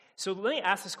So let me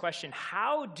ask this question.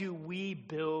 How do we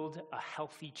build a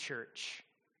healthy church?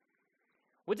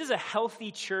 What does a healthy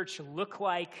church look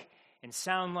like and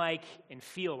sound like and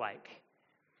feel like?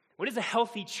 What does a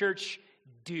healthy church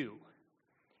do?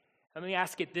 Let me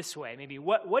ask it this way. Maybe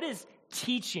what does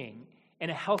teaching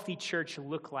in a healthy church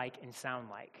look like and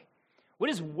sound like? What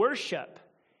does worship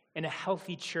in a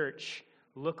healthy church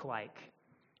look like?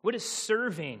 What does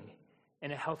serving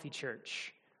in a healthy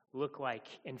church look like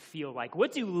and feel like?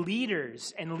 What do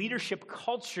leaders and leadership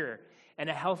culture in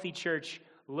a healthy church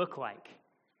look like?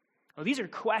 Well, these are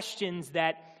questions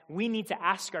that we need to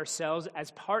ask ourselves as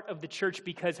part of the church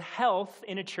because health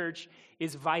in a church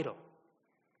is vital.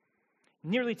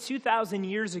 Nearly 2,000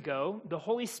 years ago, the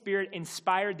Holy Spirit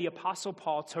inspired the Apostle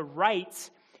Paul to write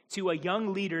to a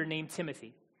young leader named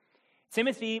Timothy.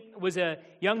 Timothy was a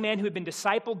young man who had been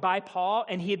discipled by Paul,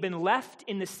 and he had been left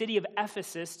in the city of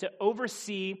Ephesus to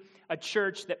oversee a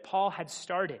church that Paul had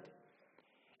started.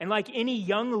 And like any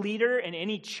young leader in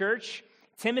any church,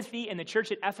 Timothy and the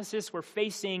church at Ephesus were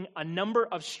facing a number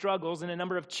of struggles and a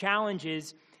number of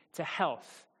challenges to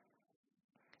health.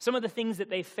 Some of the things that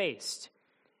they faced: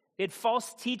 they had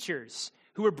false teachers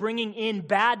who were bringing in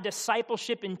bad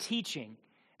discipleship and teaching.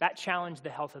 That challenged the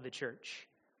health of the church.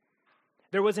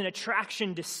 There was an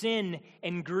attraction to sin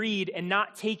and greed and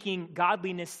not taking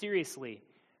godliness seriously.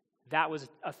 That was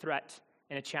a threat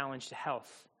and a challenge to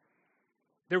health.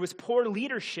 There was poor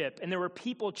leadership, and there were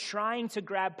people trying to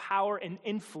grab power and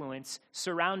influence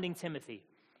surrounding Timothy.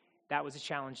 That was a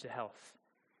challenge to health.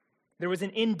 There was an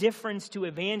indifference to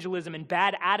evangelism and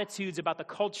bad attitudes about the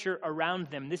culture around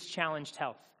them. This challenged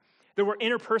health. There were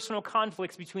interpersonal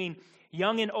conflicts between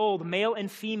young and old, male and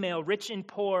female, rich and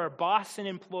poor, boss and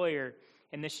employer,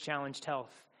 and this challenged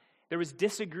health. There was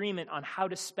disagreement on how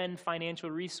to spend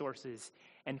financial resources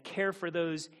and care for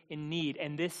those in need,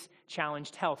 and this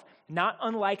challenged health, not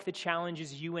unlike the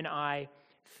challenges you and I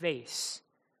face.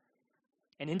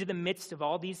 And into the midst of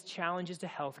all these challenges to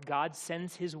health, God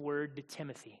sends his word to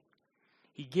Timothy.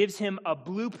 He gives him a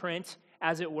blueprint,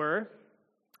 as it were,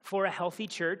 for a healthy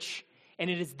church, and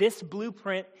it is this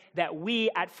blueprint that we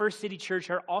at First City Church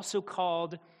are also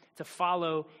called to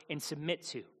follow and submit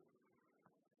to.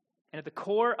 And at the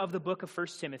core of the book of 1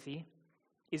 Timothy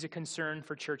is a concern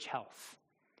for church health.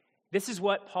 This is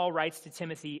what Paul writes to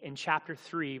Timothy in chapter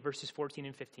 3, verses 14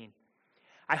 and 15.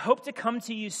 I hope to come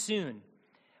to you soon,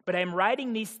 but I am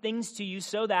writing these things to you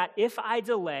so that if I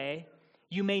delay,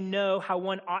 you may know how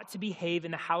one ought to behave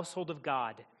in the household of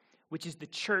God, which is the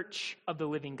church of the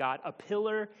living God, a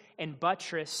pillar and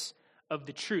buttress of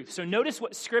the truth. So notice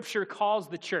what Scripture calls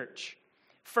the church.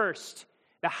 First,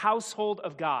 the household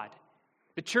of God.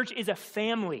 The church is a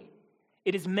family.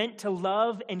 It is meant to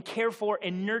love and care for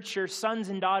and nurture sons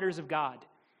and daughters of God.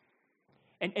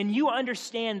 And you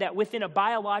understand that within a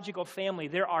biological family,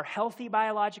 there are healthy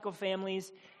biological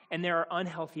families and there are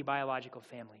unhealthy biological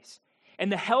families. And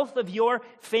the health of your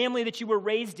family that you were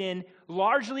raised in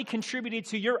largely contributed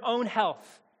to your own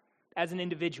health as an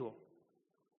individual.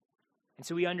 And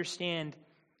so we understand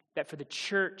that for the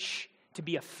church to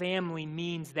be a family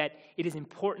means that it is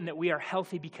important that we are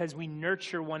healthy because we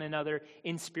nurture one another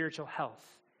in spiritual health.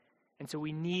 And so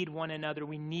we need one another.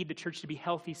 We need the church to be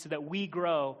healthy so that we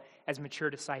grow as mature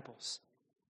disciples.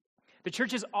 The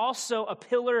church is also a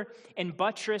pillar and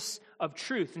buttress of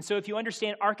truth. And so if you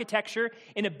understand architecture,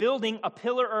 in a building, a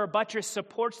pillar or a buttress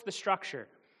supports the structure.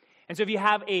 And so if you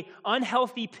have an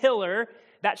unhealthy pillar,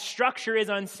 that structure is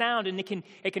unsound and it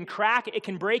can crack, it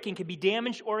can break, and can be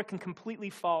damaged, or it can completely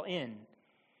fall in.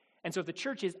 And so if the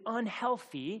church is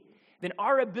unhealthy, then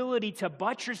our ability to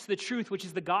buttress the truth, which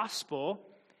is the gospel,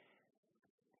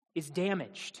 is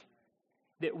damaged.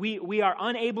 That we are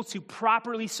unable to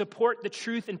properly support the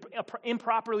truth and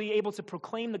improperly able to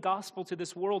proclaim the gospel to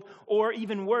this world, or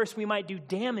even worse, we might do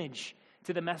damage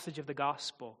to the message of the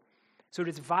gospel. So it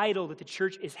is vital that the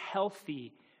church is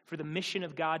healthy for the mission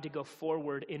of God to go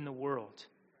forward in the world.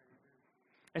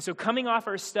 And so coming off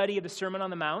our study of the Sermon on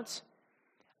the Mount,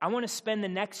 I want to spend the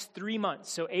next 3 months,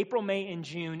 so April, May, and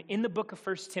June, in the book of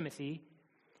 1 Timothy,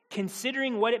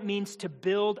 considering what it means to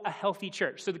build a healthy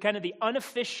church. So the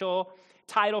unofficial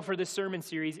title for this sermon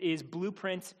series is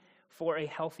Blueprint for a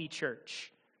Healthy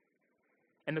Church.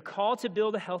 And the call to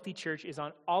build a healthy church is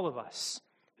on all of us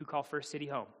who call First City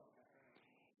home.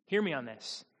 Hear me on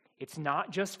this. It's not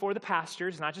just for the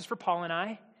pastors, not just for Paul and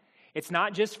I. It's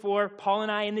not just for Paul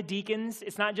and I and the deacons.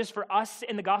 It's not just for us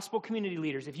and the gospel community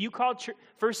leaders. If you call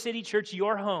First City Church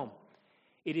your home,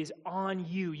 it is on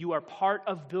you. You are part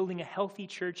of building a healthy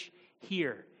church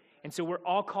here. And so we're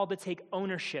all called to take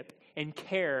ownership and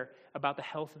care about the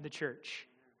health of the church.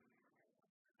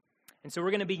 And so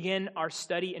we're going to begin our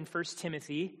study in 1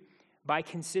 Timothy by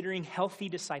considering healthy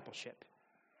discipleship.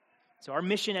 So our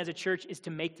mission as a church is to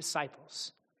make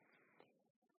disciples.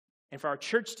 And for our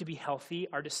church to be healthy,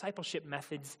 our discipleship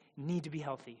methods need to be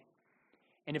healthy.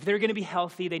 And if they're going to be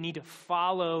healthy, they need to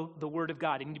follow the Word of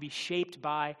God. They need to be shaped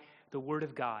by the Word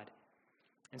of God.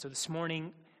 And so this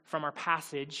morning, from our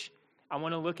passage, I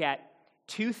want to look at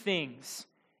two things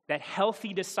that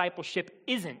healthy discipleship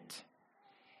isn't,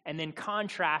 and then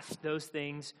contrast those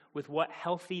things with what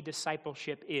healthy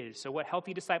discipleship is. So what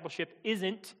healthy discipleship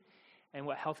isn't, and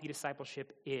what healthy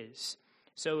discipleship is.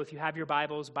 So if you have your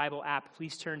Bible app,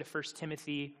 please turn to 1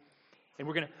 Timothy, and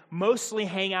we're going to mostly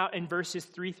hang out in verses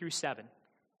 3 through 7.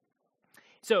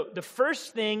 So the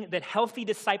first thing that healthy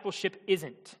discipleship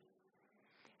isn't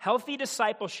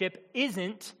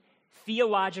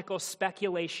theological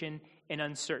speculation and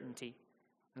uncertainty.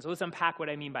 And so let's unpack what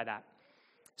I mean by that.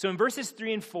 So in verses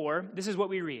 3 and 4, this is what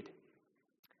we read.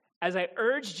 As I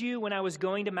urged you when I was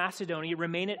going to Macedonia,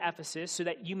 remain at Ephesus so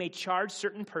that you may charge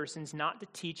certain persons not to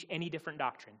teach any different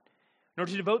doctrine, nor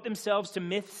to devote themselves to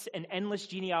myths and endless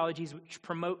genealogies which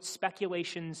promote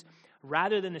speculations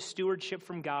rather than the stewardship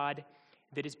from God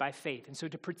that is by faith. And so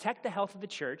to protect the health of the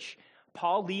church,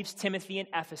 Paul leaves Timothy in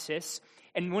Ephesus,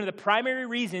 and one of the primary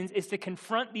reasons is to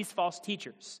confront these false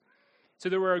teachers. So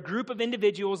there were a group of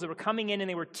individuals that were coming in and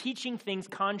they were teaching things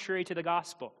contrary to the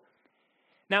gospel.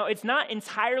 Now, it's not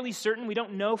entirely certain, we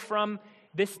don't know from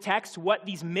this text what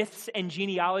these myths and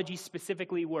genealogies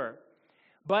specifically were.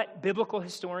 But biblical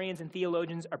historians and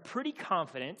theologians are pretty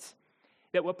confident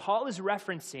that what Paul is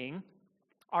referencing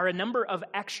are a number of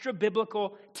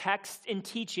extra-biblical texts and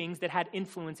teachings that had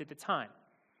influence at the time.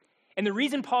 And the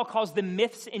reason Paul calls them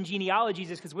myths and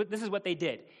genealogies is because this is what they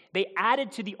did. They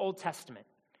added to the Old Testament.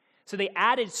 So they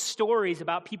added stories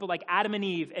about people like Adam and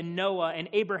Eve and Noah and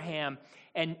Abraham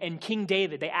and King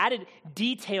David. They added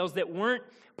details that weren't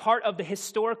part of the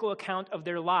historical account of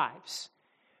their lives.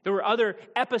 There were other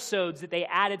episodes that they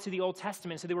added to the Old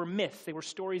Testament, so they were myths. They were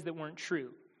stories that weren't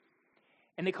true.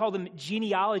 And they call them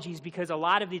genealogies because a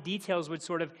lot of the details would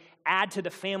sort of add to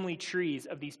the family trees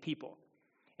of these people.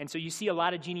 And so you see a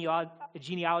lot of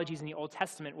genealogies in the Old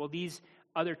Testament. Well, these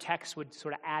other texts would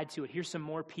sort of add to it. Here's some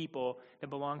more people that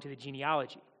belong to the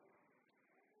genealogy.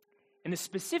 And the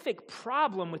specific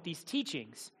problem with these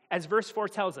teachings, as verse 4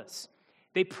 tells us,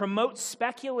 they promote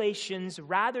speculations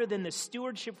rather than the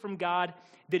stewardship from God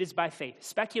that is by faith.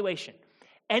 Speculation.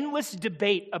 Endless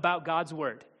debate about God's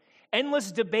word.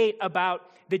 Endless debate about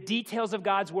the details of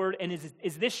God's word, and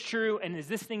is this true, and is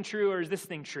this thing true, or is this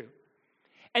thing true?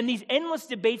 And these endless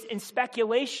debates and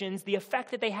speculations, the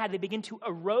effect that they begin to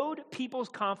erode people's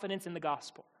confidence in the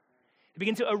gospel. They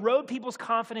begin to erode people's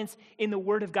confidence in the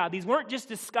word of God. These weren't just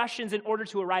discussions in order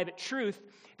to arrive at truth.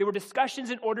 They were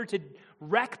discussions in order to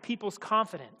wreck people's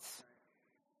confidence.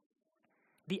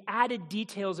 The added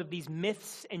details of these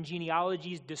myths and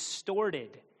genealogies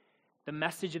distorted the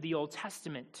message of the Old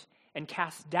Testament and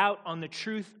cast doubt on the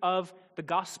truth of the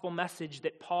gospel message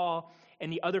that Paul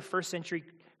and the other first century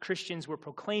Christians were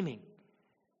proclaiming.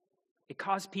 It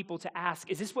caused people to ask,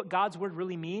 is this what God's word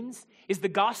really means? Is the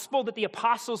gospel that the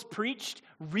apostles preached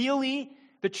really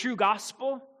the true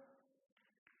gospel?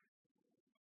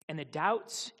 And the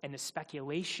doubts and the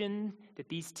speculation that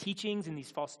these teachings and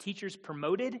these false teachers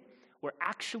promoted were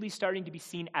actually starting to be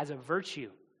seen as a virtue.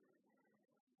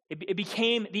 It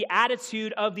became the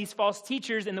attitude of these false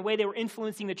teachers, and the way they were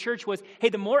influencing the church was, hey,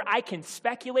 the more I can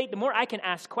speculate, the more I can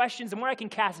ask questions, the more I can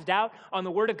cast doubt on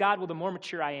the word of God, well, the more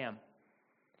mature I am.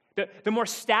 The more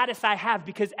status I have,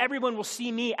 because everyone will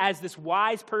see me as this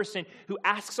wise person who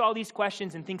asks all these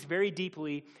questions and thinks very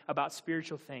deeply about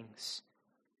spiritual things.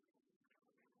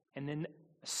 And then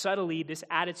subtly, this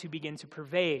attitude began to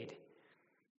pervade.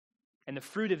 And the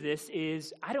fruit of this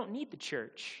is, I don't need the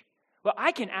church. Well,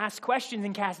 I can ask questions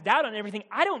and cast doubt on everything.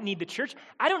 I don't need the church.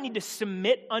 I don't need to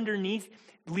submit underneath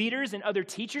leaders and other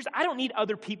teachers. I don't need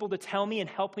other people to tell me and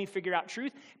help me figure out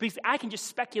truth, because I can just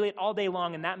speculate all day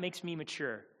long, and that makes me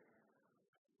mature.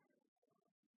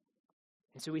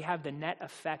 And so we have the net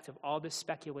effect of all this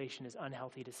speculation as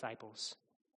unhealthy disciples.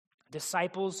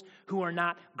 Disciples who are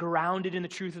not grounded in the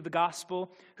truth of the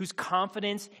gospel, whose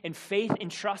confidence and faith and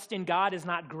trust in God is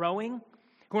not growing,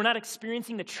 who are not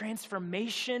experiencing the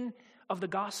transformation of the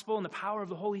gospel and the power of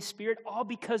the Holy Spirit, all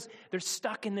because they're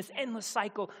stuck in this endless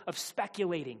cycle of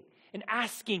speculating and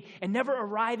asking and never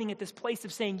arriving at this place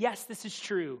of saying, yes, this is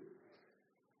true.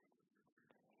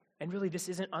 And really, this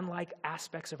isn't unlike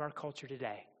aspects of our culture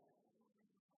today.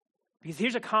 Because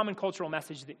here's a common cultural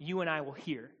message that you and I will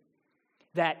hear,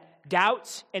 that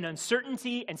doubts and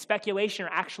uncertainty and speculation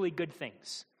are actually good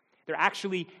things. They're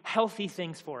actually healthy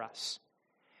things for us.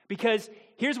 Because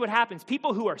here's what happens.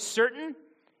 People who are certain,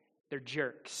 they're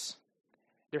jerks.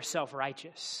 They're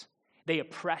self-righteous. They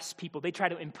oppress people. They try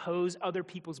to impose other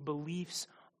people's beliefs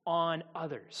on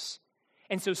others.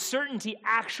 And so certainty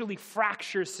actually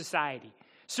fractures society.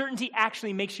 Certainty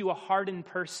actually makes you a hardened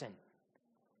person.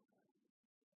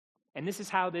 And this is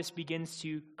how this begins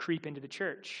to creep into the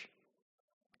church.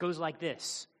 It goes like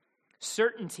this.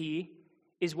 Certainty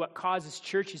is what causes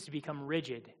churches to become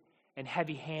rigid and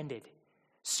heavy-handed.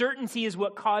 Certainty is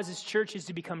what causes churches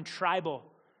to become tribal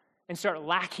and start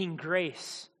lacking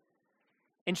grace.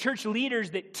 And church leaders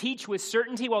that teach with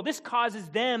certainty, well, this causes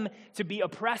them to be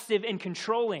oppressive and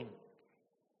controlling.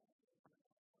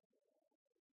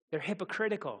 They're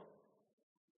hypocritical.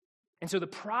 And so the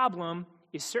problem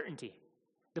is certainty.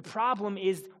 The problem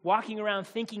is walking around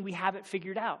thinking we have it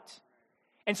figured out.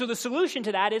 And so the solution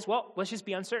to that is, well, let's just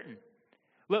be uncertain.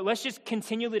 Let's just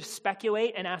continually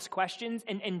speculate and ask questions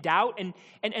and doubt, and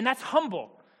that's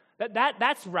humble.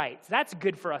 That's right. That's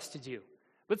good for us to do.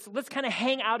 Let's kind of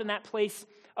hang out in that place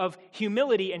of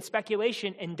humility and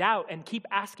speculation and doubt and keep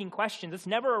asking questions. Let's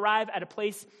never arrive at a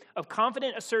place of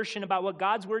confident assertion about what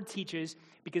God's word teaches,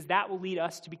 because that will lead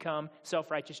us to become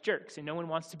self-righteous jerks, and no one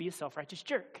wants to be a self-righteous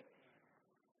jerk.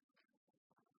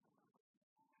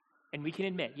 And we can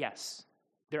admit, yes,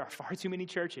 there are far too many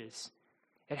churches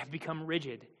that have become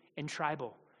rigid and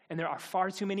tribal, and there are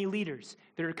far too many leaders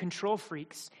that are control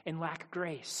freaks and lack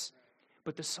grace.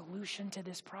 But the solution to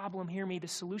this problem, hear me, the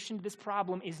solution to this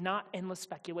problem is not endless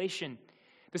speculation.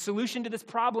 The solution to this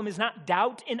problem is not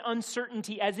doubt and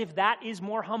uncertainty, as if that is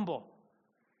more humble.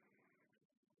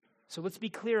 So let's be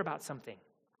clear about something.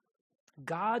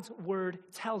 God's word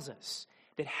tells us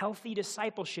that healthy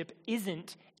discipleship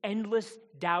isn't endless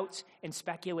doubts and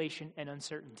speculation and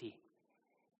uncertainty.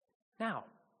 Now,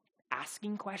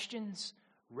 asking questions,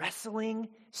 wrestling,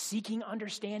 seeking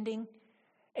understanding,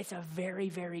 it's a very,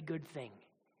 very good thing.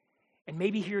 And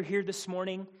maybe you're here this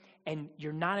morning and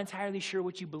you're not entirely sure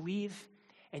what you believe,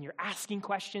 and you're asking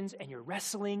questions and you're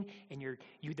wrestling, and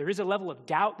there is a level of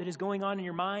doubt that is going on in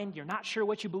your mind. You're not sure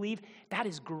what you believe. That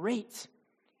is great.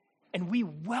 And we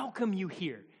welcome you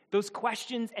here. Those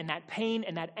questions and that pain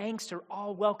and that angst are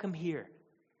all welcome here.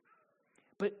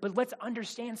 But let's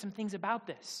understand some things about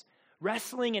this.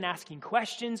 Wrestling and asking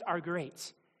questions are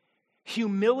great.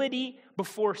 Humility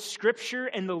before Scripture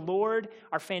and the Lord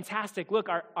are fantastic. Look,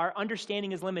 our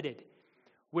understanding is limited.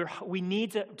 We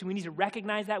need to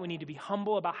recognize that. We need to be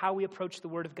humble about how we approach the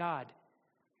Word of God.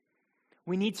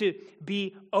 We need to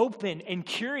be open and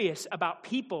curious about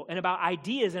people and about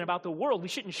ideas and about the world. We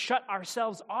shouldn't shut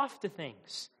ourselves off to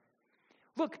things.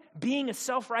 Look, being a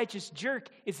self-righteous jerk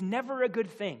is never a good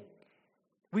thing.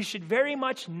 We should very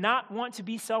much not want to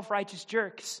be self-righteous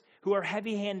jerks who are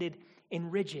heavy-handed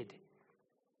and rigid.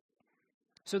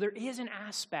 So there is an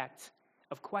aspect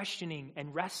of questioning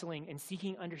and wrestling and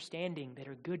seeking understanding that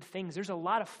are good things. There's a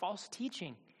lot of false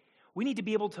teaching. We need to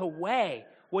be able to weigh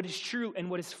what is true and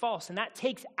what is false, and that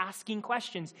takes asking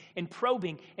questions and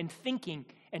probing and thinking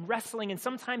and wrestling, and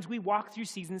sometimes we walk through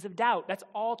seasons of doubt. That's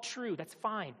all true. That's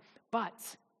fine.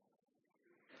 But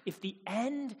if the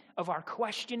end of our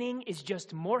questioning is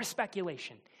just more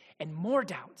speculation and more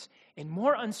doubt and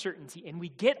more uncertainty, and we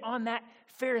get on that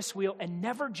Ferris wheel and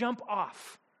never jump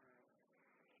off,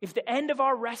 if the end of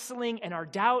our wrestling and our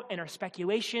doubt and our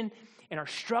speculation and our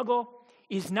struggle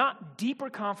is not deeper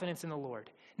confidence in the Lord,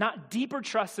 not deeper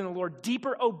trust in the Lord,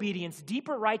 deeper obedience,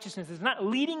 deeper righteousness, is not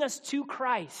leading us to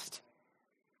Christ,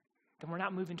 then we're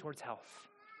not moving towards health.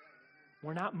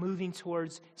 We're not moving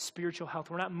towards spiritual health.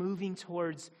 We're not moving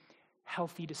towards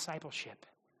healthy discipleship.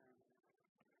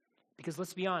 Because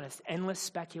let's be honest, endless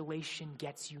speculation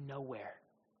gets you nowhere.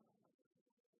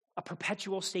 A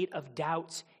perpetual state of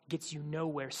doubt gets you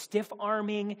nowhere.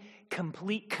 Stiff-arming,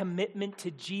 complete commitment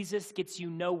to Jesus gets you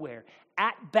nowhere.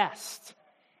 At best,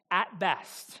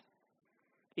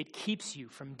 it keeps you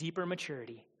from deeper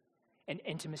maturity and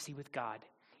intimacy with God.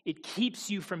 It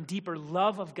keeps you from deeper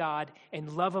love of God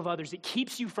and love of others. It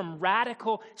keeps you from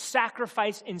radical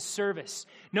sacrifice and service.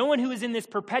 No one who is in this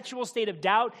perpetual state of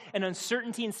doubt and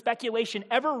uncertainty and speculation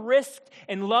ever risked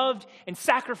and loved and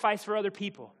sacrificed for other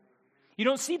people. You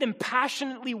don't see them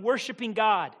passionately worshiping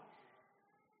God.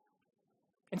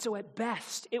 And so at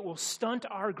best, it will stunt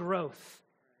our growth.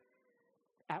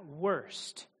 At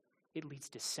worst, it leads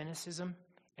to cynicism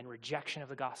and rejection of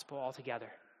the gospel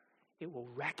altogether. It will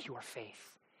wreck your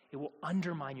faith. It will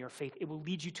undermine your faith. It will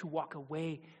lead you to walk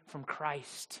away from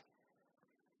Christ.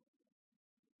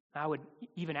 I would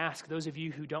even ask those of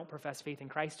you who don't profess faith in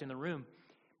Christ in the room,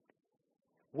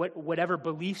 whatever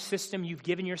belief system you've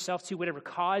given yourself to, whatever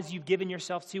cause you've given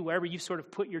yourself to, wherever you've sort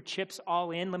of put your chips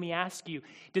all in, let me ask you,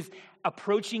 does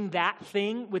approaching that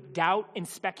thing with doubt and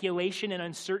speculation and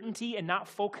uncertainty and not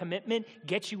full commitment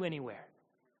get you anywhere?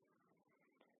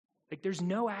 Like, there's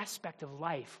no aspect of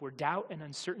life where doubt and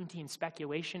uncertainty and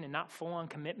speculation and not full-on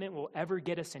commitment will ever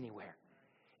get us anywhere,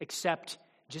 except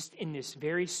just in this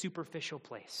very superficial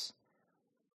place.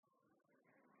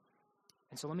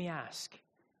 And so let me ask,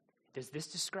 does this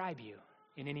describe you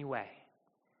in any way?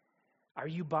 Are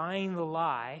you buying the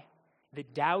lie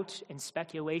that doubt and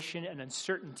speculation and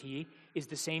uncertainty is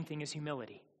the same thing as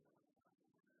humility?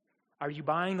 Are you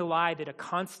buying the lie that a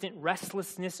constant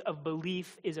restlessness of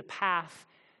belief is a path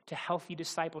to healthy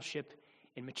discipleship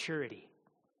and maturity?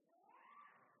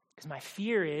 Because my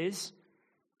fear is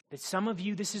that some of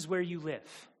you, this is where you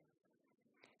live.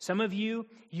 Some of you,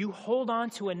 you hold on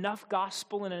to enough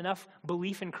gospel and enough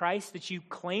belief in Christ that you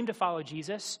claim to follow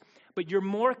Jesus, but you're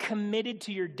more committed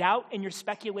to your doubt and your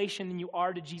speculation than you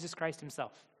are to Jesus Christ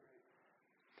himself.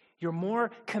 You're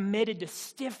more committed to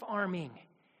stiff-arming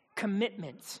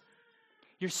commitment.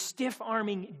 You're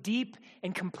stiff-arming deep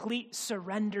and complete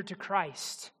surrender to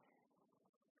Christ.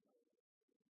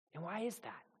 And why is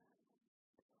that?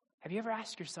 Have you ever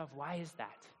asked yourself, why is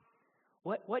that?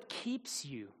 What keeps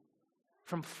you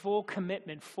from full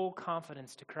commitment, full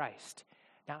confidence to Christ?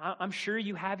 Now, I'm sure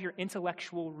you have your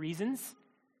intellectual reasons,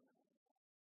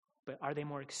 but are they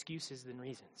more excuses than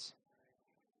reasons?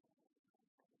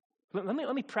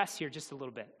 Let me press here just a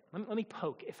little bit. Let me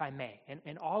poke, if I may,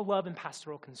 and all love and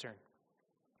pastoral concern.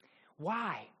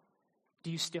 Why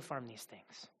do you stiff-arm these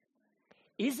things?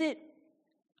 Is it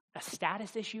a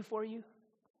status issue for you?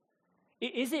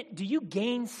 Do you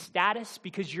gain status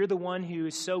because you're the one who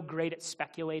is so great at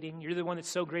speculating? You're the one that's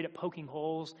so great at poking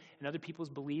holes in other people's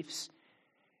beliefs?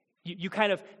 You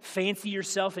kind of fancy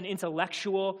yourself an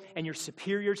intellectual and you're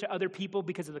superior to other people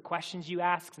because of the questions you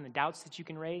ask and the doubts that you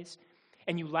can raise?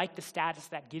 And you like the status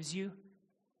that gives you?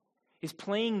 Is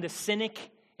playing the cynic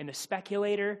and the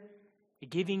speculator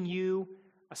giving you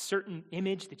a certain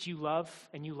image that you love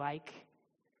and you like?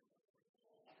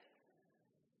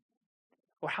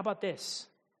 Or how about this?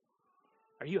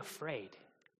 Are you afraid?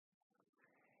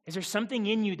 Is there something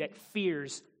in you that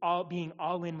fears being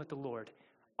all in with the Lord,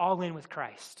 all in with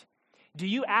Christ? Do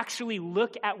you actually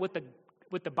look at what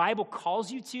the Bible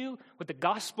calls you to, what the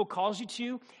gospel calls you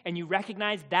to, and you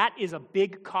recognize that is a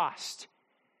big cost?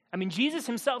 I mean, Jesus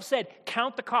himself said,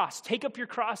 count the cost, take up your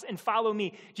cross and follow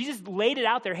me. Jesus laid it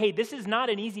out there. Hey, this is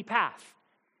not an easy path.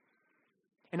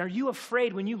 And are you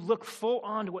afraid when you look full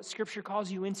on to what Scripture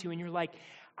calls you into and you're like,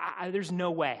 there's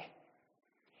no way?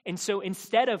 And so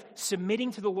instead of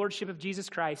submitting to the lordship of Jesus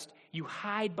Christ, you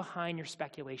hide behind your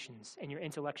speculations and your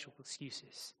intellectual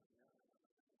excuses.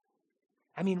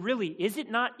 I mean, really, is it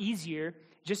not easier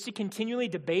just to continually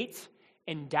debate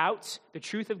and doubt the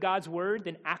truth of God's word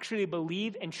than actually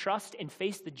believe and trust and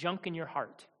face the junk in your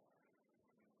heart?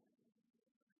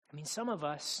 I mean, some of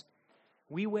us,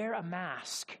 we wear a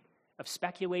mask of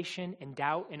speculation and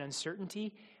doubt and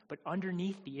uncertainty, but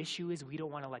underneath the issue is we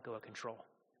don't want to let go of control.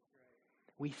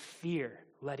 We fear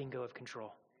letting go of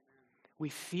control. We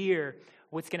fear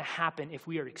what's going to happen if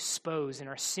we are exposed and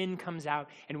our sin comes out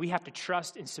and we have to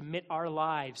trust and submit our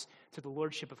lives to the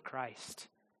lordship of Christ.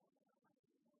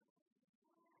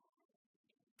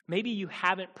 Maybe you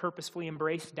haven't purposefully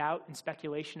embraced doubt and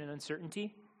speculation and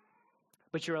uncertainty,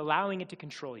 but you're allowing it to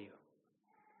control you.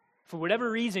 For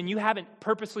whatever reason, you haven't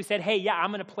purposely said, hey, yeah, I'm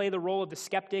going to play the role of the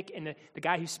skeptic and the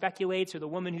guy who speculates or the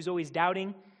woman who's always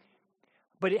doubting.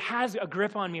 But it has a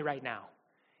grip on me right now.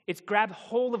 It's grabbed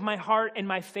hold of my heart and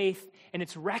my faith, and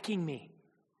it's wrecking me.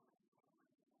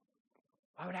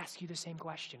 I would ask you the same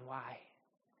question. Why?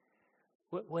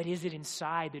 What is it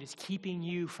inside that is keeping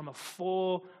you from a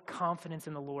full confidence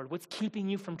in the Lord? What's keeping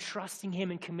you from trusting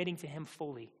him and committing to him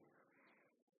fully?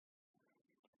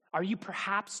 Are you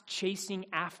perhaps chasing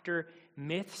after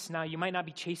myths? Now, you might not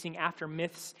be chasing after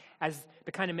myths as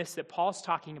the kind of myths that Paul's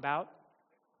talking about,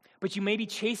 but you may be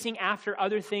chasing after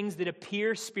other things that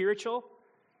appear spiritual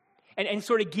and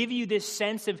sort of give you this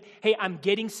sense of, hey, I'm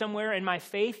getting somewhere in my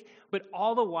faith, but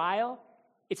all the while,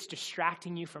 it's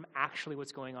distracting you from actually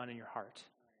what's going on in your heart.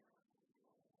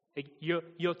 Like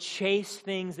you'll chase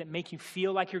things that make you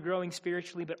feel like you're growing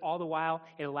spiritually, but all the while,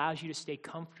 it allows you to stay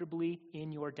comfortably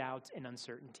in your doubts and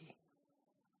uncertainty.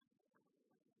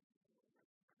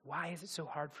 Why is it so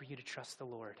hard for you to trust the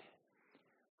Lord?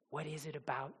 What is it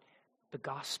about the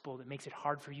gospel that makes it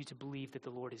hard for you to believe that the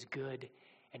Lord is good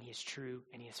and he is true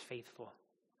and he is faithful?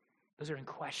 Those are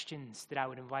questions that I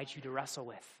would invite you to wrestle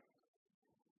with.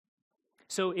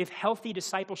 So if healthy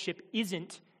discipleship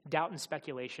isn't doubt and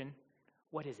speculation,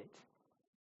 what is it?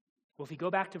 Well, if you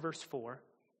go back to verse 4,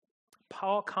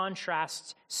 Paul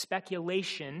contrasts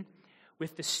speculation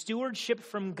with the stewardship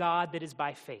from God that is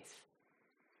by faith.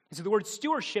 And so the word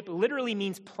stewardship literally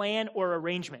means plan or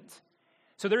arrangement.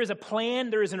 So there is a plan,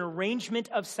 there is an arrangement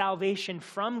of salvation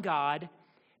from God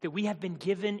that we have been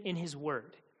given in his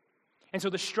word. And so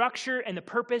the structure and the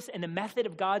purpose and the method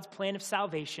of God's plan of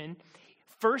salvation,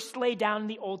 first laid down in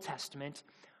the Old Testament,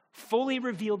 fully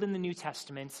revealed in the New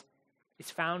Testament,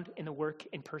 is found in the work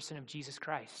and person of Jesus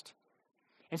Christ.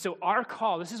 And so our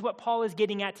call, this is what Paul is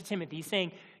getting at to Timothy. He's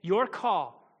saying, your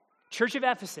call, Church of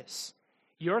Ephesus,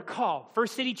 your call,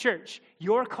 First City Church,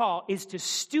 your call is to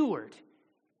steward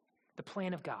the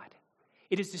plan of God.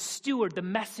 It is to steward the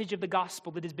message of the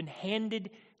gospel that has been handed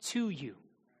to you.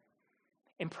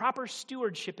 And proper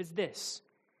stewardship is this: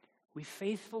 we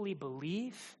faithfully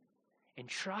believe and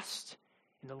trust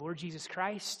in the Lord Jesus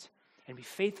Christ, and we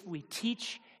faithfully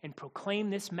teach and proclaim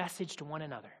this message to one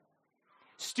another.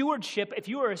 Stewardship, if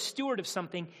you are a steward of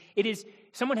something, it is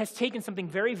someone has taken something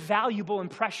very valuable and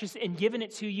precious and given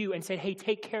it to you and said, hey,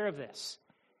 take care of this.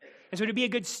 And so to be a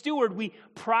good steward, we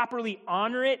properly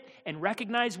honor it and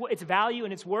recognize what its value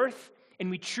and its worth,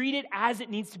 and we treat it as it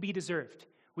needs to be deserved.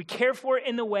 We care for it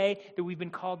in the way that we've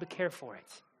been called to care for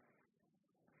it.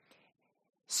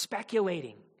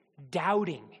 Speculating,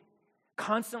 doubting,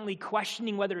 constantly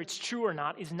questioning whether it's true or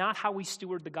not is not how we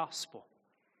steward the gospel.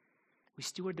 We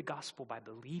steward the gospel by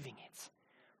believing it,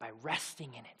 by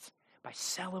resting in it, by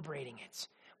celebrating it,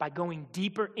 by going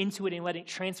deeper into it and letting it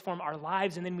transform our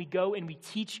lives, and then we go and we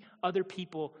teach other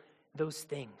people those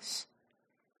things.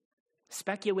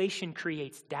 Speculation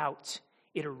creates doubt.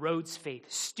 It erodes faith.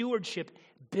 Stewardship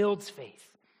builds faith,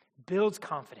 builds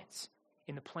confidence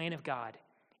in the plan of God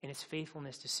and his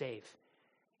faithfulness to save.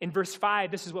 In verse 5,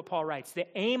 this is what Paul writes: the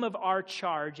aim of our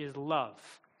charge is love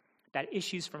that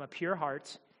issues from a pure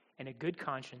heart and a good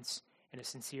conscience and a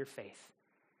sincere faith.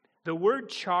 The word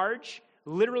charge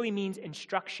literally means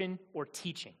instruction or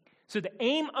teaching. So the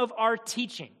aim of our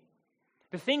teaching,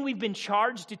 the thing we've been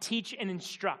charged to teach and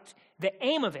instruct, the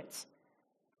aim of it,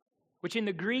 which in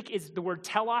the Greek is the word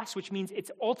telos, which means its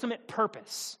ultimate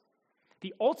purpose.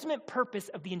 The ultimate purpose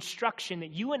of the instruction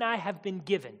that you and I have been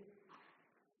given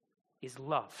is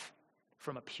love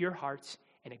from a pure heart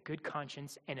and a good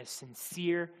conscience and a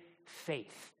sincere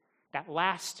faith. That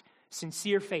last,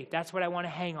 sincere faith, that's what I want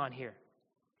to hang on here.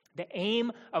 The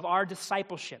aim of our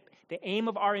discipleship, the aim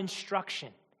of our instruction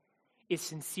is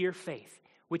sincere faith,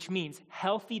 which means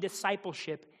healthy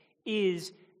discipleship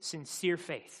is sincere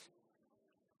faith.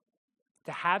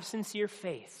 To have sincere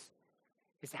faith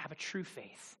is to have a true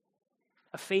faith,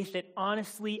 a faith that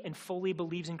honestly and fully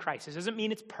believes in Christ. This doesn't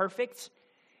mean it's perfect.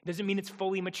 It doesn't mean it's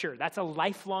fully mature. That's a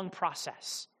lifelong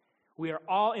process. We are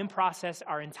all in process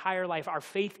our entire life. Our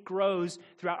faith grows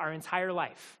throughout our entire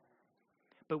life.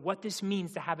 But what this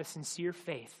means to have a sincere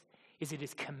faith is it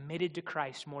is committed to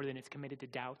Christ more than it's committed to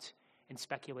doubt and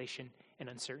speculation and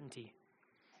uncertainty.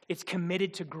 It's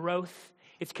committed to growth.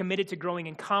 It's committed to growing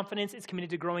in confidence. It's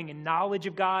committed to growing in knowledge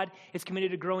of God. It's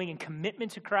committed to growing in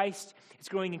commitment to Christ. It's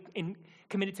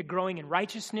committed to growing in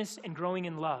righteousness and growing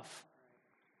in love.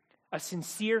 A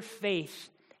sincere faith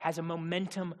has a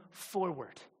momentum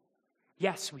forward.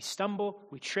 Yes, we stumble,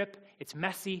 we trip, it's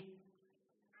messy.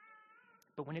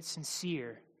 But when it's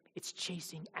sincere, it's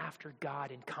chasing after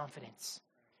God in confidence.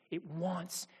 It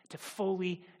wants to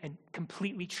fully and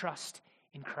completely trust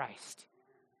in Christ.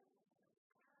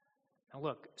 Now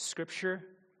look, Scripture,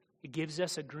 it gives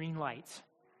us a green light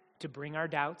to bring our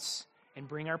doubts and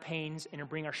bring our pains and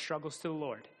bring our struggles to the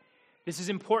Lord. This is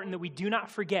important that we do not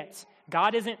forget.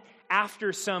 God isn't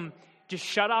after some just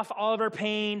shut off all of our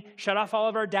pain, shut off all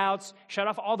of our doubts, shut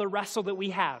off all the wrestle that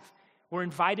we have. We're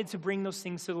invited to bring those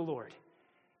things to the Lord.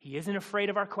 He isn't afraid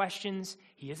of our questions.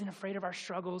 He isn't afraid of our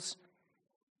struggles.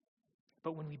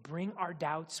 But when we bring our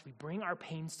doubts, we bring our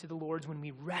pains to the Lord, when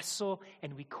we wrestle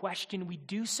and we question, we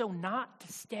do so not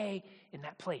to stay in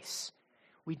that place.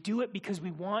 We do it because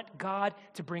we want God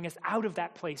to bring us out of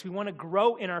that place. We want to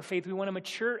grow in our faith. We want to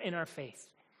mature in our faith.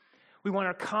 We want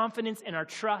our confidence and our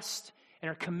trust and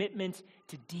our commitment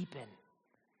to deepen.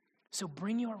 So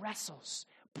bring your wrestles,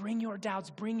 bring your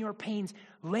doubts, bring your pains,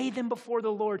 lay them before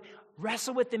the Lord,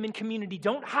 wrestle with them in community.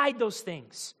 Don't hide those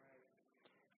things.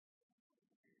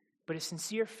 But a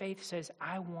sincere faith says,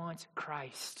 I want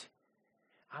Christ.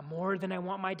 More than I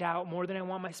want my doubt, more than I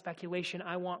want my speculation,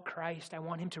 I want Christ. I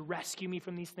want him to rescue me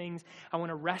from these things. I want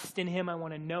to rest in him. I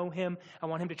want to know him. I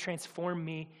want him to transform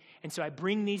me. And so I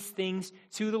bring these things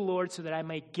to the Lord so that I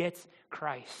may get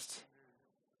Christ.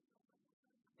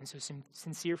 And so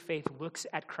sincere faith looks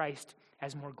at Christ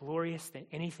as more glorious than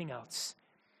anything else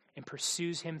and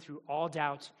pursues him through all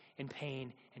doubt and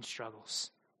pain and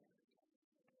struggles.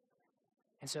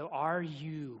 And so are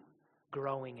you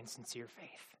growing in sincere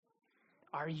faith?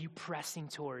 Are you pressing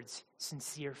towards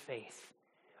sincere faith?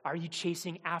 Are you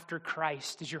chasing after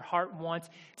Christ? Does your heart want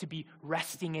to be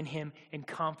resting in him and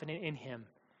confident in him?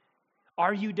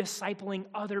 Are you discipling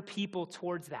other people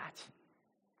towards that?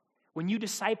 When you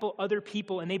disciple other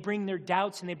people and they bring their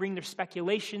doubts and they bring their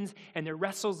speculations and their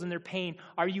wrestles and their pain,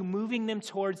 are you moving them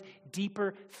towards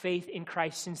deeper faith in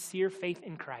Christ, sincere faith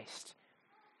in Christ?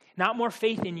 Not more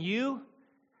faith in you,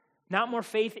 not more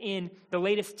faith in the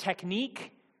latest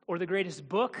technique or the greatest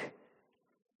book,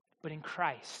 but in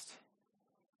Christ.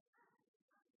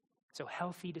 So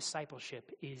healthy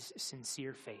discipleship is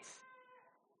sincere faith.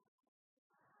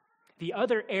 The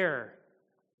other error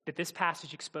that this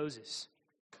passage exposes,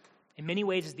 in many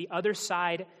ways, is the other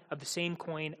side of the same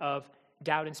coin of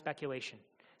doubt and speculation.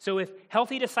 So if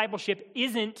healthy discipleship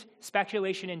isn't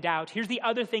speculation and doubt, here's the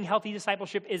other thing healthy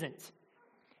discipleship isn't.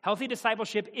 Healthy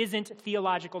discipleship isn't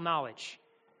theological knowledge.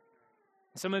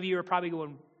 And some of you are probably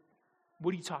going,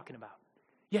 what are you talking about?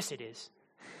 Yes, it is.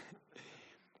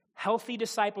 Healthy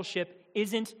discipleship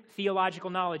isn't theological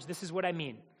knowledge. This is what I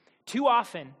mean. Too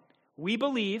often, we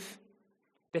believe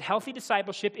that healthy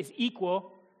discipleship is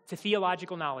equal to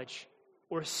theological knowledge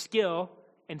or skill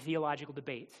in theological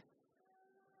debate.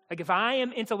 Like if I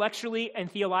am intellectually and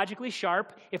theologically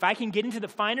sharp, if I can get into the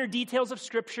finer details of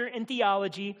Scripture and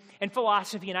theology and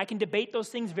philosophy, and I can debate those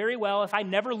things very well, if I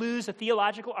never lose a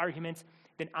theological argument,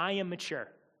 then I am mature.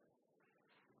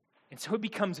 And so it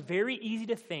becomes very easy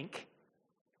to think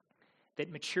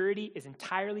that maturity is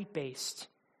entirely based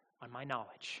on my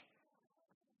knowledge.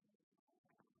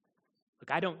 Look,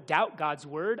 I don't doubt God's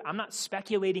word. I'm not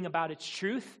speculating about its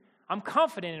truth. I'm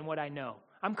confident in what I know.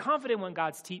 I'm confident when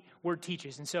God's word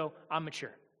teaches, and so I'm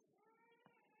mature.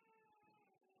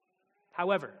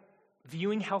 However,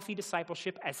 viewing healthy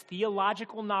discipleship as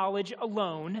theological knowledge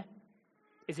alone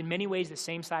is in many ways the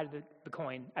same side of the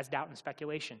coin as doubt and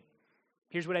speculation.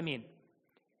 Here's what I mean.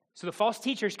 So the false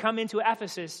teachers come into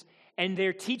Ephesus, and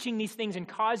they're teaching these things and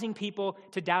causing people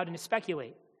to doubt and to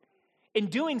speculate. In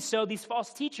doing so, these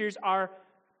false teachers are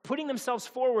putting themselves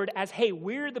forward as, hey,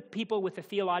 we're the people with the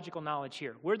theological knowledge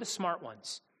here. We're the smart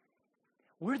ones.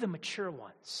 We're the mature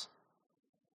ones.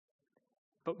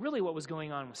 But really what was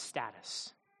going on was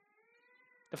status.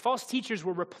 The false teachers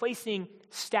were replacing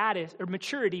status or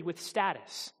maturity with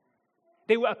status.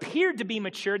 They appeared to be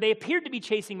mature. They appeared to be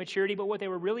chasing maturity, but what they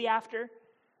were really after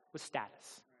was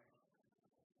status.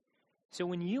 So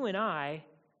when you and I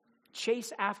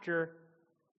chase after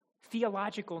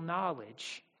theological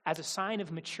knowledge as a sign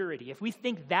of maturity, if we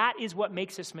think that is what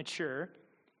makes us mature,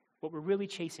 what we're really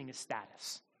chasing is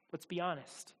status. Let's be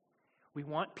honest. We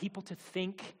want people to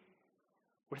think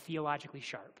we're theologically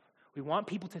sharp. We want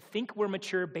people to think we're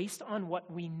mature based on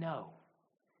what we know.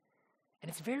 And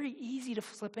it's very easy to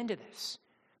slip into this.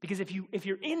 Because if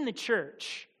you're in the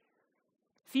church,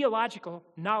 theological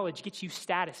knowledge gets you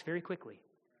status very quickly.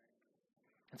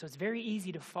 And so it's very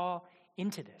easy to fall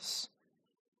into this.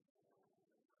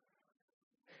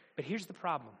 But here's the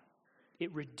problem.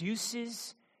 It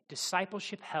reduces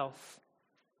discipleship health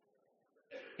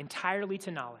entirely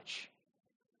to knowledge.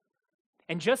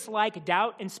 And just like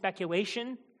doubt and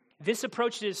speculation, this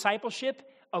approach to discipleship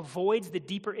avoids the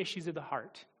deeper issues of the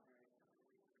heart.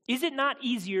 Is it not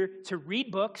easier to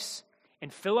read books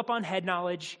and fill up on head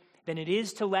knowledge than it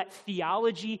is to let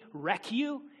theology wreck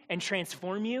you and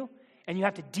transform you, and you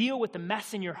have to deal with the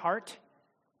mess in your heart?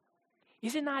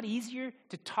 Is it not easier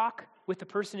to talk with the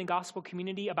person in gospel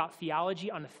community about theology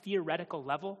on a theoretical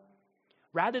level,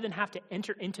 rather than have to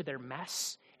enter into their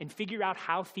mess and figure out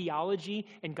how theology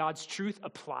and God's truth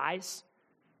applies?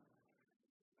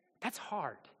 That's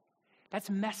hard. That's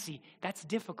messy. That's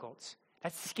difficult.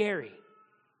 That's scary.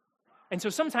 And so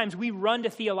sometimes we run to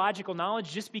theological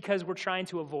knowledge just because we're trying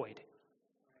to avoid.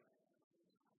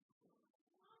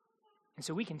 And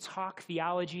so we can talk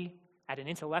theology at an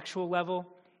intellectual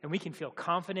level, and we can feel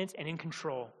confident and in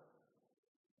control.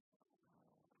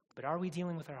 But are we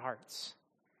dealing with our hearts?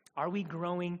 Are we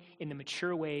growing in the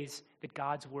mature ways that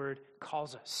God's word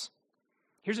calls us?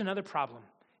 Here's another problem.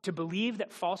 To believe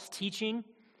that false teaching,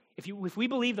 if we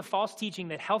believe the false teaching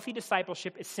that healthy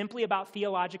discipleship is simply about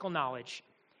theological knowledge,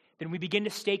 then we begin to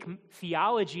stake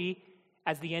theology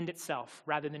as the end itself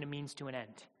rather than a means to an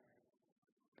end.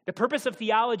 The purpose of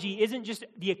theology isn't just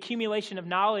the accumulation of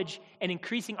knowledge and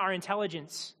increasing our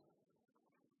intelligence.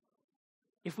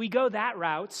 If we go that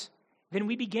route, then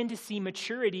we begin to see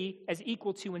maturity as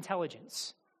equal to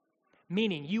intelligence.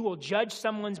 Meaning, you will judge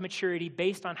someone's maturity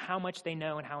based on how much they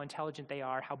know and how intelligent they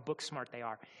are, how book smart they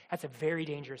are. That's a very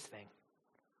dangerous thing.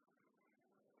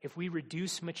 If we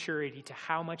reduce maturity to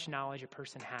how much knowledge a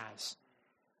person has,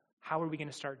 how are we going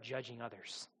to start judging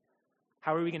others?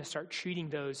 How are we going to start treating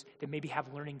those that maybe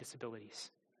have learning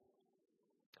disabilities?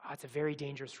 It's a very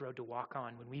dangerous road to walk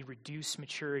on when we reduce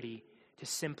maturity to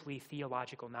simply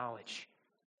theological knowledge.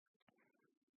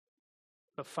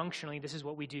 But functionally, this is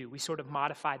what we do. We sort of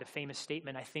modify the famous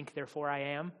statement, I think, therefore I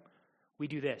am. We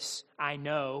do this. I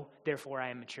know, therefore I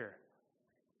am mature.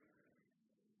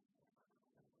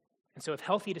 And so if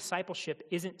healthy discipleship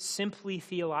isn't simply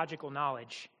theological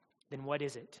knowledge, then what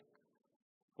is it?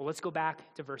 Well, let's go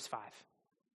back to verse 5.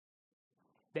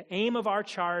 The aim of our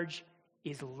charge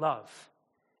is love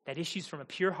that issues from a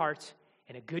pure heart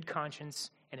and a good conscience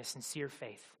and a sincere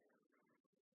faith.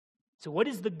 So what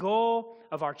is the goal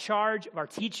of our charge, of our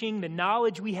teaching, the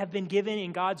knowledge we have been given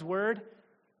in God's word?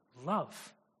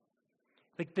 Love.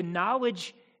 Like the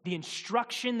knowledge, the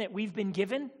instruction that we've been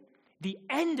given, the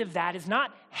end of that is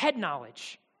not head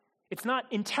knowledge. It's not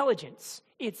intelligence.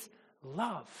 It's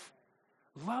love.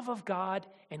 Love of God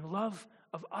and love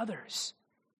of others.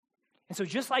 And so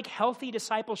just like healthy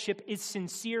discipleship is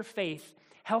sincere faith,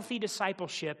 healthy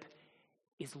discipleship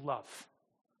is love.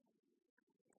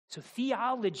 So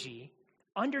theology,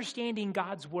 understanding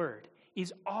God's word,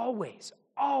 is always,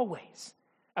 always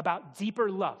about deeper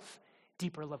love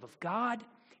of God,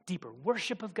 deeper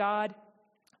worship of God,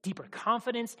 deeper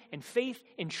confidence and faith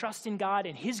and trust in God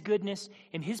and his goodness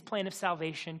and his plan of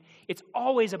salvation. It's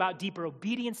always about deeper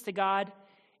obedience to God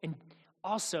and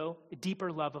also a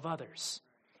deeper love of others.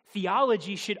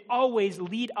 Theology should always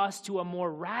lead us to a more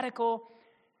radical,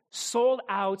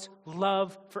 sold-out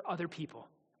love for other people.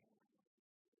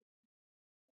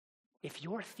 If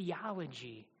your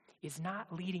theology is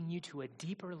not leading you to a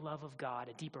deeper love of God,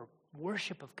 a deeper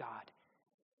worship of God,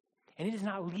 and it is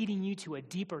not leading you to a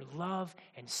deeper love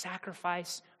and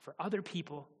sacrifice for other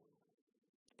people,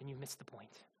 then you've missed the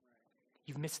point.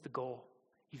 You've missed the goal.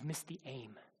 You've missed the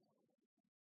aim.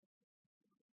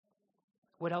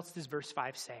 What else does verse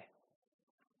 5 say?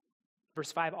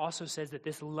 Verse 5 also says that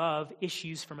this love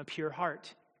issues from a pure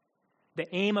heart. The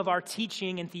aim of our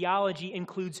teaching and theology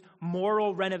includes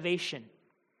moral renovation.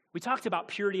 We talked about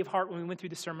purity of heart when we went through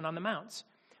the Sermon on the Mount.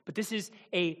 But this is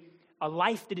a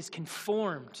life that is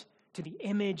conformed to the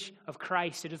image of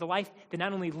Christ. It is a life that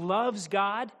not only loves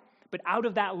God, but out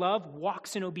of that love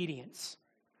walks in obedience.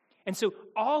 And so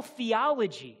all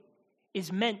theology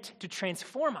is meant to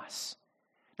transform us.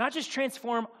 Not just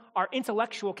transform our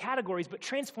intellectual categories, but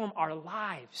transform our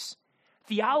lives.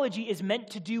 Theology is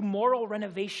meant to do moral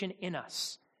renovation in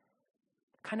us,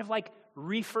 kind of like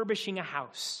refurbishing a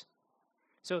house.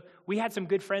 So we had some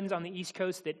good friends on the East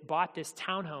Coast that bought this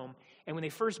townhome, and when they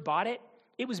first bought it,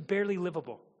 it was barely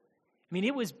livable. I mean,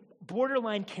 it was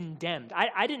borderline condemned.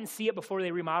 I didn't see it before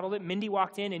they remodeled it. Mindy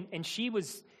walked in, and she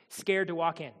was scared to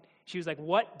walk in. She was like,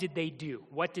 what did they do?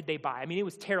 What did they buy? I mean, it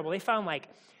was terrible. They found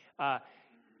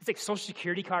it's like Social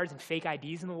Security cards and fake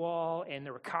IDs in the wall, and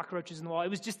there were cockroaches in the wall.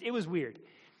 It was weird.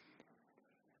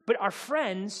 But our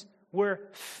friends were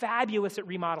fabulous at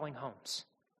remodeling homes.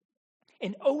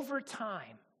 And over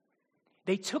time,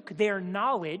 they took their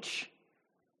knowledge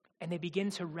and they began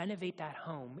to renovate that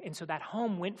home. And so that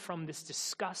home went from this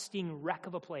disgusting wreck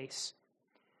of a place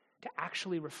to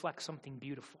actually reflect something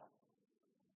beautiful.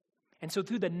 And so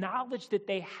through the knowledge that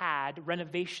they had,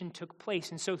 renovation took place.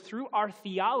 And so through our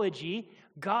theology,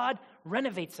 God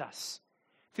renovates us.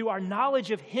 Through our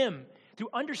knowledge of him, through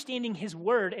understanding his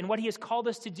word and what he has called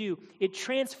us to do, it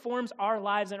transforms our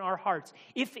lives and our hearts.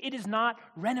 If it is not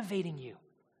renovating you,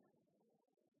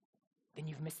 then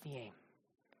you've missed the aim.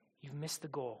 You've missed the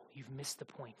goal. You've missed the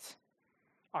point.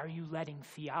 Are you letting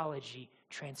theology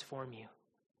transform you?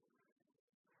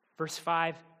 Verse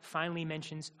 5 finally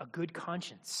mentions a good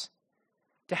conscience.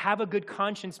 To have a good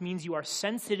conscience means you are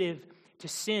sensitive to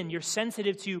sin. You're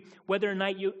sensitive to whether or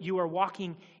not you are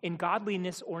walking in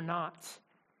godliness or not.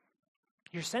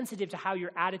 You're sensitive to how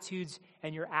your attitudes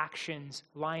and your actions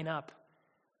line up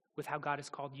with how God has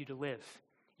called you to live.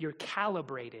 You're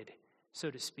calibrated,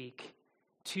 so to speak,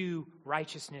 to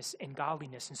righteousness and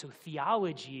godliness. And so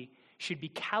theology should be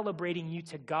calibrating you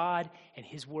to God and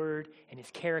his word and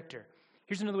his character.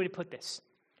 Here's another way to put this.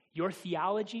 Your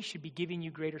theology should be giving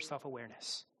you greater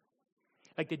self-awareness.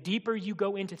 Like the deeper you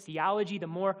go into theology, the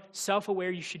more self-aware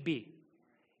you should be.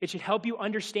 It should help you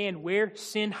understand where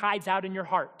sin hides out in your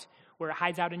heart, where it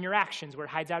hides out in your actions, where it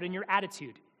hides out in your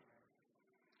attitude.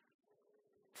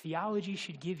 Theology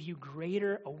should give you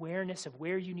greater awareness of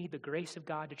where you need the grace of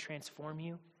God to transform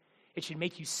you. It should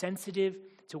make you sensitive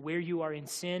to where you are in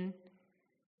sin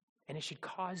and it should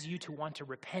cause you to want to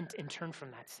repent and turn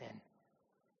from that sin.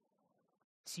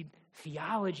 See,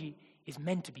 theology is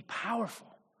meant to be powerful.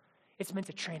 It's meant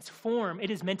to transform. It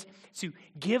is meant to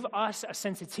give us a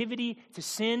sensitivity to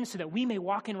sin so that we may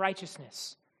walk in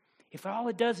righteousness. If all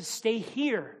it does is stay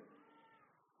here,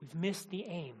 we've missed the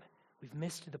aim. We've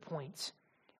missed the point.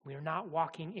 We are not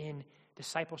walking in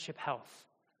discipleship health.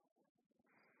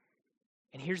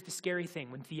 And here's the scary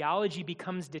thing. When theology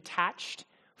becomes detached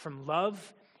from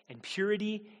love and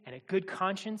purity and a good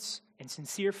conscience and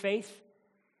sincere faith,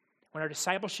 when our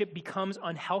discipleship becomes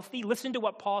unhealthy, listen to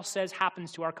what Paul says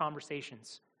happens to our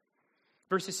conversations.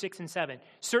 Verses 6 and 7.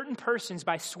 Certain persons,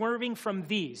 by swerving from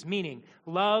these, meaning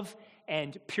love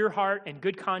and pure heart and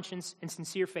good conscience and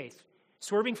sincere faith,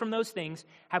 swerving from those things,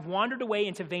 have wandered away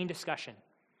into vain discussion,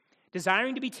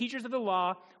 desiring to be teachers of the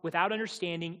law without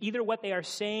understanding either what they are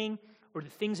saying or the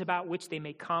things about which they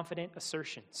make confident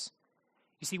assertions.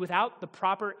 You see, without the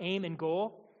proper aim and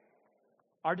goal,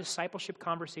 our discipleship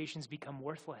conversations become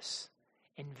worthless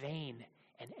and vain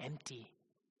and empty.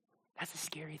 That's a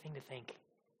scary thing to think.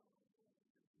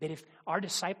 That if our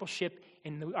discipleship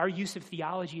and our use of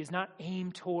theology is not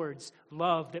aimed towards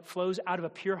love that flows out of a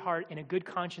pure heart and a good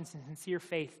conscience and sincere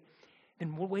faith,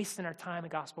 then we're wasting our time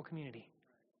at Gospel Community.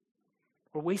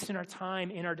 We're wasting our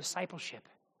time in our discipleship.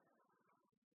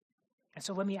 And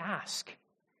so let me ask,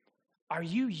 are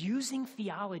you using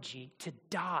theology to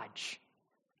dodge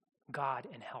God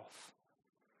and health?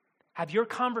 Have your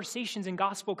conversations in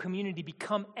Gospel Community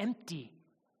become empty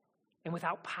and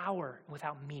without power and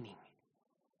without meaning?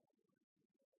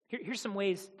 Here's some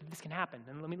ways that this can happen,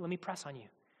 and let me press on you.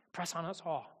 Press on us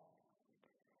all.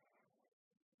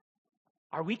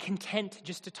 Are we content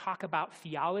just to talk about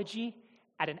theology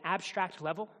at an abstract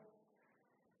level?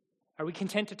 Are we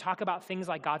content to talk about things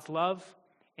like God's love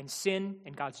and sin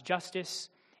and God's justice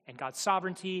and God's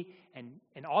sovereignty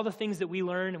and all the things that we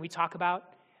learn and we talk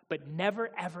about, but never,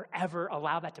 ever, ever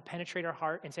allow that to penetrate our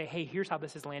heart and say, hey, here's how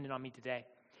this has landed on me today.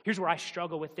 Here's where I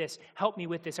struggle with this. Help me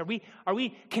with this. Are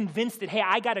we convinced that, hey,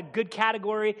 I got a good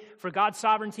category for God's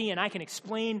sovereignty and I can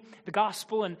explain the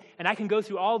gospel and I can go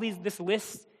through all this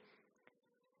list,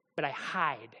 but I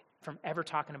hide from ever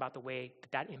talking about the way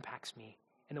that impacts me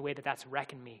and the way that that's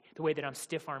wrecking me, the way that I'm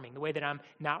stiff-arming, the way that I'm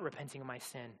not repenting of my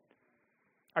sin?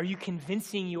 Are you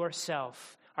convincing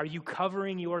yourself? Are you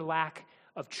covering your lack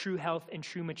of true health and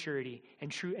true maturity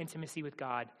and true intimacy with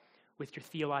God with your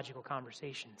theological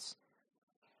conversations?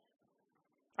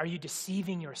 Are you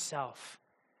deceiving yourself?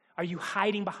 Are you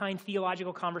hiding behind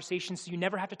theological conversations so you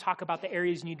never have to talk about the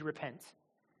areas you need to repent?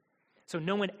 So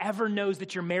no one ever knows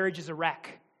that your marriage is a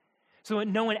wreck. So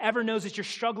no one ever knows that you're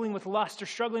struggling with lust or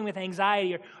struggling with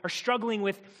anxiety or struggling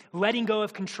with letting go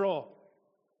of control.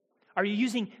 Are you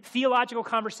using theological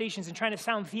conversations and trying to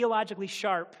sound theologically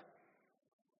sharp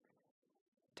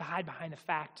to hide behind the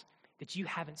fact that you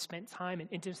haven't spent time in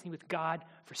intimacy with God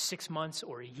for 6 months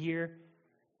or a year,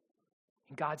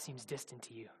 and God seems distant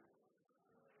to you?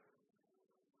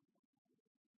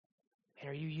 And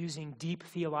are you using deep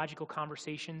theological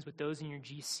conversations with those in your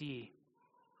GC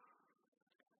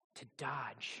to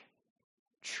dodge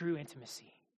true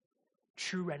intimacy,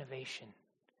 true renovation,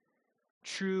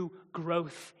 true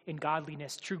growth in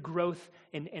godliness, true growth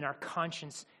in our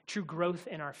conscience, true growth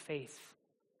in our faith?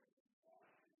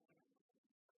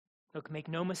 Look, make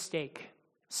no mistake,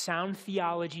 sound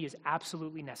theology is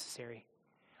absolutely necessary.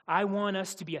 I want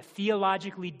us to be a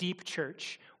theologically deep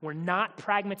church. We're not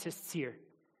pragmatists here.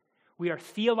 We are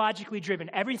theologically driven.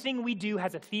 Everything we do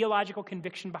has a theological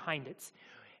conviction behind it.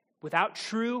 Without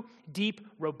true, deep,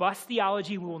 robust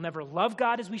theology, we will never love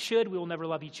God as we should. We will never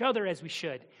love each other as we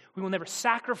should. We will never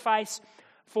sacrifice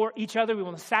for each other. We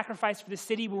will sacrifice for the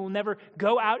city. We will never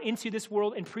go out into this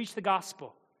world and preach the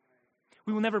gospel.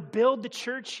 We will never build the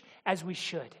church as we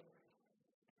should.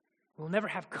 We will never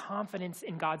have confidence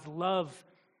in God's love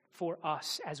for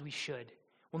us as we should.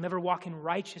 We'll never walk in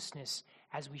righteousness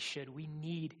as we should. We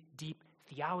need deep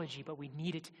theology, but we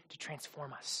need it to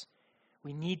transform us.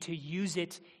 We need to use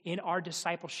it in our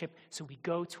discipleship so we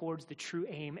go towards the true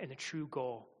aim and the true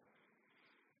goal.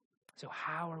 So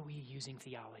how are we using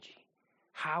theology?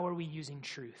 How are we using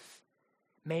truth?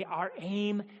 May our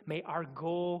aim, may our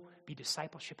goal be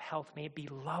discipleship health. May it be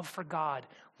love for God,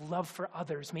 love for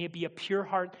others. May it be a pure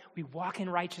heart. We walk in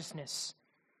righteousness.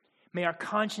 May our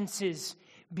consciences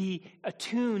be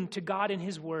attuned to God and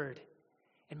His word.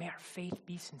 And may our faith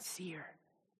be sincere.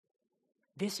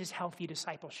 This is healthy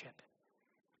discipleship.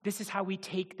 This is how we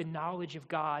take the knowledge of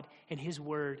God and His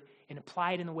word and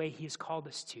apply it in the way He has called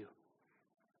us to.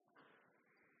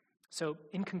 So,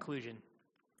 in conclusion,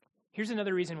 here's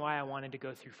another reason why I wanted to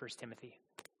go through 1 Timothy.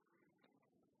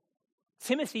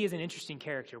 Timothy is an interesting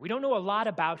character. We don't know a lot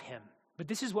about him, but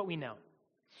this is what we know.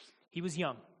 He was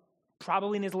young,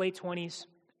 probably in his late 20s,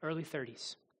 early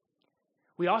 30s.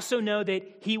 We also know that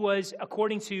he was,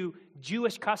 according to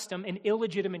Jewish custom, an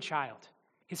illegitimate child.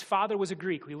 His father was a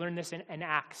Greek. We learned this in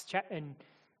Acts. And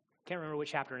can't remember what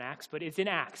chapter in Acts, but it's in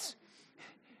Acts.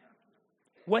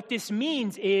 What this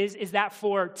means is that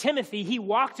for Timothy, he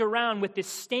walked around with this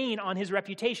stain on his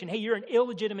reputation. Hey, you're an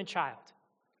illegitimate child.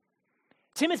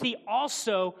 Timothy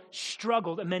also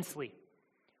struggled immensely.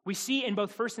 We see in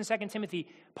both 1st and 2nd Timothy,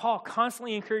 Paul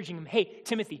constantly encouraging him, hey,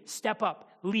 Timothy, step up,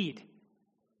 lead.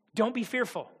 Don't be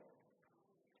fearful.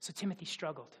 So Timothy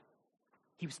struggled.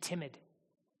 He was timid.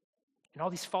 And all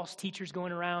these false teachers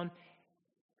going around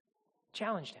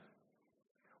challenged him.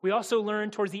 We also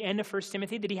learned towards the end of 1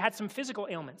 Timothy that he had some physical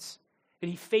ailments, that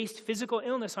he faced physical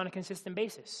illness on a consistent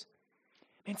basis.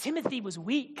 Man, Timothy was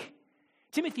weak.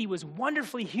 Timothy was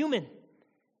wonderfully human,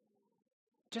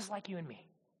 just like you and me.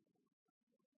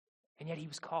 And yet he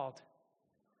was called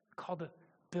to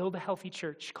build a healthy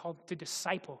church, called to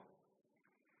disciple.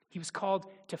 He was called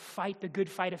to fight the good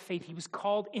fight of faith. He was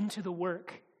called into the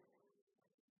work.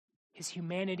 His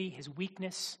humanity, his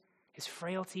weakness, his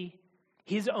frailty,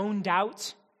 his own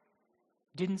doubt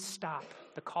didn't stop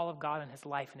the call of God on his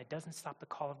life, and it doesn't stop the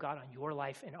call of God on your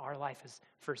life and our life as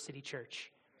First City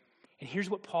Church. And here's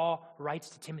what Paul writes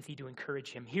to Timothy to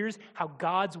encourage him. Here's how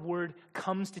God's word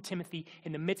comes to Timothy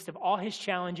in the midst of all his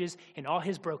challenges and all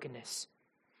his brokenness.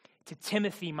 To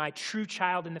Timothy, my true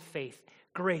child in the faith,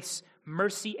 grace,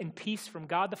 mercy, and peace from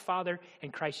God the Father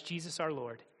and Christ Jesus our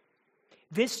Lord.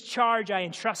 This charge I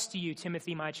entrust to you,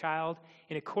 Timothy, my child,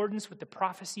 in accordance with the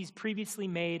prophecies previously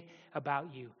made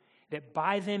about you, that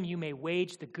by them you may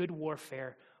wage the good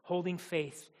warfare, holding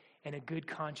faith and a good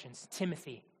conscience.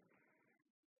 Timothy,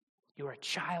 you are a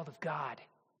child of God.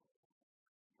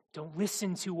 Don't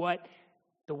listen to what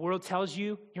the world tells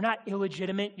you. You're not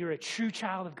illegitimate. You're a true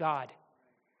child of God.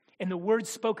 And the word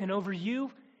spoken over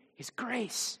you is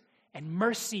grace and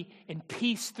mercy and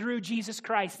peace through Jesus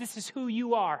Christ. This is who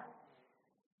you are.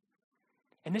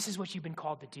 And this is what you've been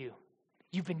called to do.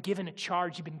 You've been given a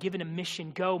charge. You've been given a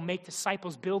mission. Go, make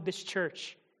disciples, build this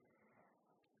church.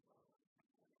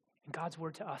 And God's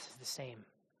word to us is the same.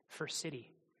 First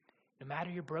City, no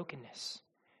matter your brokenness,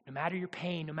 no matter your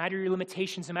pain, no matter your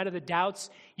limitations, no matter the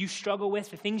doubts you struggle with,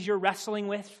 the things you're wrestling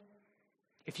with,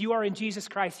 if you are in Jesus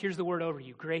Christ, here's the word over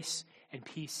you: grace and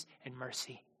peace and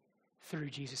mercy through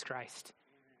Jesus Christ.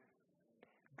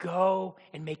 Go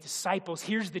and make disciples.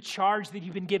 Here's the charge that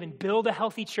you've been given. Build a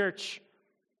healthy church.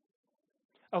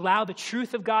 Allow the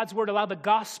truth of God's word, allow the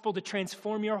gospel to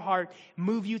transform your heart,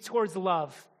 move you towards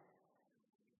love.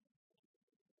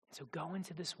 So go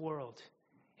into this world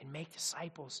and make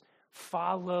disciples.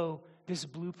 Follow this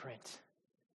blueprint.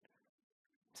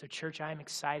 So church, I'm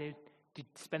excited to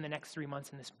spend the next 3 months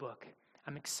in this book.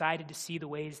 I'm excited to see the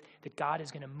ways that God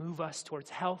is going to move us towards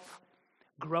health,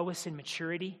 grow us in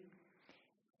maturity,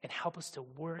 and help us to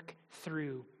work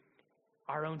through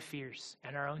our own fears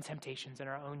and our own temptations and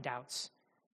our own doubts.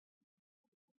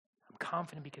 I'm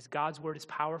confident because God's word is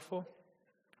powerful.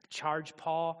 The charge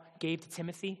Paul gave to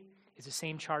Timothy is the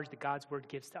same charge that God's word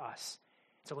gives to us.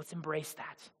 So let's embrace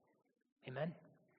that. Amen.